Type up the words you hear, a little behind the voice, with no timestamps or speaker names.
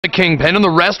the kingpin and the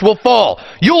rest will fall.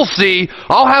 You'll see.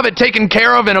 I'll have it taken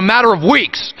care of in a matter of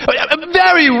weeks.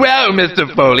 Very well,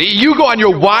 Mr. Foley. You go on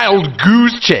your wild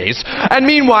goose chase, and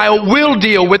meanwhile, we'll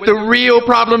deal with the real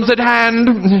problems at hand.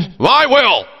 I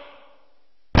will.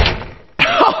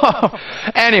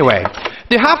 Anyway,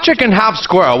 the half-chicken,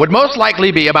 half-squirrel would most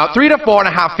likely be about 3 to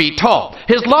 4.5 feet tall.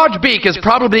 His large beak is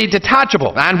probably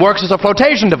detachable and works as a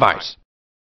flotation device.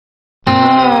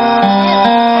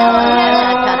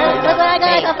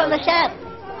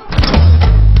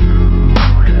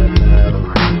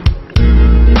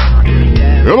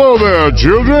 Hello there,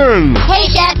 children. Hey,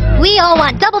 Chef. We all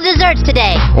want double desserts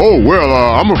today. Oh, well,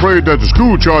 I'm afraid that the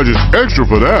school charges extra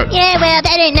for that. Yeah, well,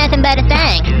 that ain't nothing but a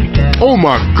thing. Oh,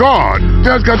 my God.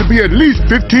 There's got to be at least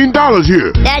 $15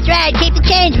 here. That's right. Keep the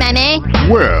change, my man.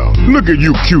 Well, look at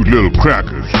you cute little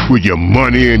crackers. With your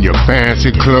money and your fancy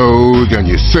clothes and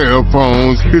your cell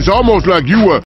phones. It's almost like you were